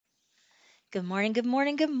Good morning, good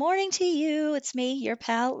morning, good morning to you. It's me, your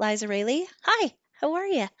pal, Liza Rayleigh. Hi, how are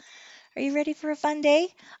you? Are you ready for a fun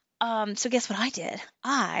day? So guess what I did?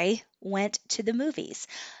 I went to the movies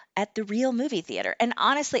at the real movie theater. And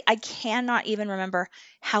honestly, I cannot even remember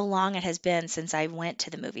how long it has been since I went to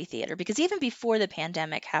the movie theater because even before the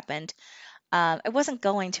pandemic happened, I wasn't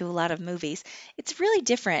going to a lot of movies. It's really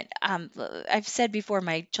different. I've said before,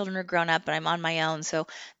 my children are grown up and I'm on my own. So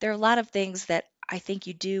there are a lot of things that I think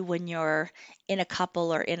you do when you're in a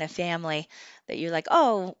couple or in a family that you're like,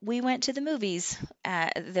 oh, we went to the movies.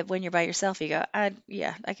 That when you're by yourself, you go,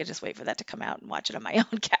 yeah, I could just wait for that to come out and watch it on my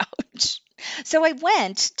own couch. So I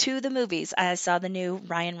went to the movies. I saw the new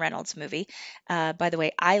Ryan Reynolds movie. By the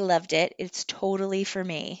way, I loved it. It's totally for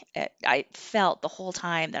me. I felt the whole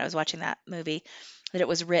time that I was watching that movie that it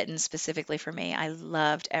was written specifically for me. I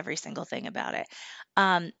loved every single thing about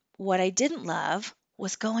it. What I didn't love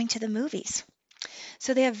was going to the movies.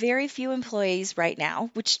 So they have very few employees right now,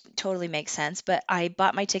 which totally makes sense. But I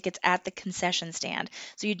bought my tickets at the concession stand.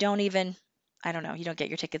 So you don't even, I don't know, you don't get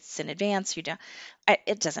your tickets in advance. You don't,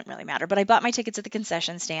 it doesn't really matter. But I bought my tickets at the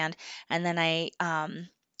concession stand and then I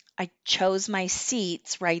chose my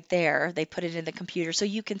seats right there. They put it in the computer so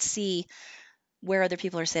you can see where other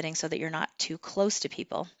people are sitting so that you're not too close to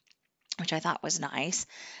people, which I thought was nice.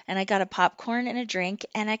 And I got a popcorn and a drink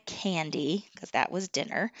and a candy because that was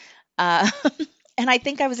dinner. Uh, and I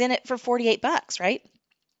think I was in it for 48 bucks, right?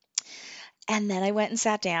 And then I went and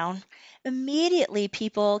sat down. Immediately,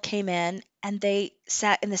 people came in and they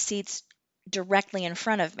sat in the seats directly in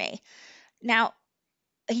front of me. Now,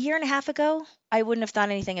 a year and a half ago, I wouldn't have thought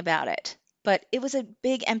anything about it. But it was a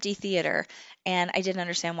big empty theater, and I didn't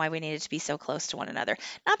understand why we needed to be so close to one another.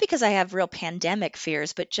 Not because I have real pandemic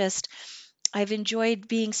fears, but just I've enjoyed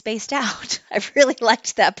being spaced out. I've really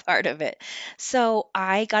liked that part of it. So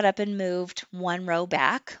I got up and moved one row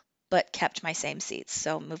back, but kept my same seats.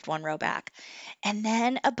 So moved one row back. And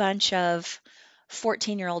then a bunch of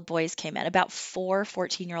 14-year-old boys came in, about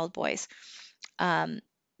 14-year-old boys. Um,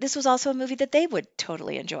 this was also a movie that they would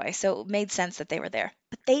totally enjoy, so it made sense that they were there.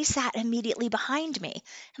 But they sat immediately behind me,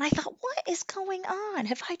 and I thought, what is going on?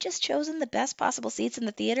 Have I just chosen the best possible seats in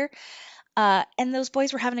the theater? And those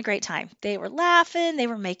boys were having a great time. They were laughing, they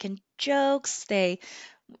were making jokes, they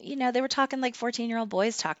were talking like 14-year-old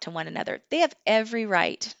boys talk to one another. They have every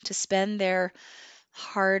right to spend their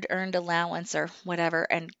hard-earned allowance or whatever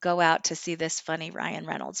and go out to see this funny Ryan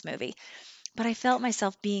Reynolds movie. But I felt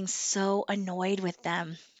myself being so annoyed with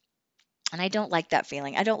them. And I don't like that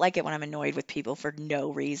feeling. I don't like it when I'm annoyed with people for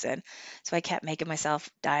no reason. So I kept making myself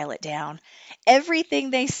dial it down.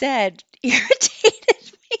 Everything they said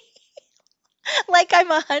irritated me, like I'm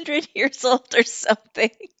 100 years old or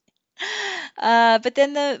something. But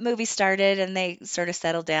then the movie started and they sort of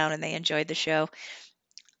settled down and they enjoyed the show.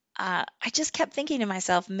 I just kept thinking to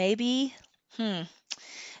myself, hmm,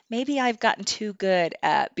 maybe I've gotten too good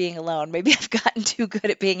at being alone. Maybe I've gotten too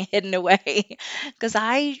good at being hidden away because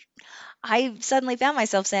I suddenly found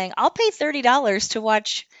myself saying, I'll pay $30 to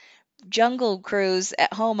watch Jungle Cruise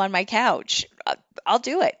at home on my couch. I'll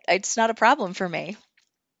do it. It's not a problem for me.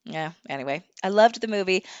 Yeah, anyway, I loved the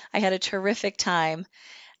movie. I had a terrific time.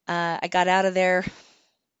 I got out of there,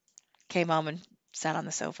 came home, and sat on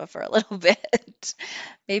the sofa for a little bit.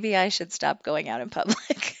 Maybe I should stop going out in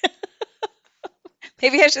public.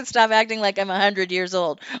 Maybe I should stop acting like I'm 100 years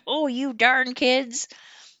old. Oh, you darn kids.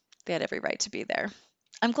 They had every right to be there.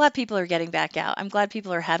 I'm glad people are getting back out. I'm glad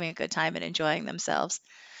people are having a good time and enjoying themselves.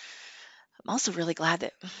 I'm also really glad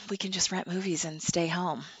that we can just rent movies and stay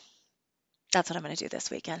home. That's what I'm going to do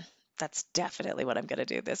this weekend. That's definitely what I'm going to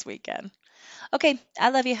do this weekend. Okay, I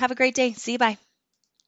love you. Have a great day. See you. Bye.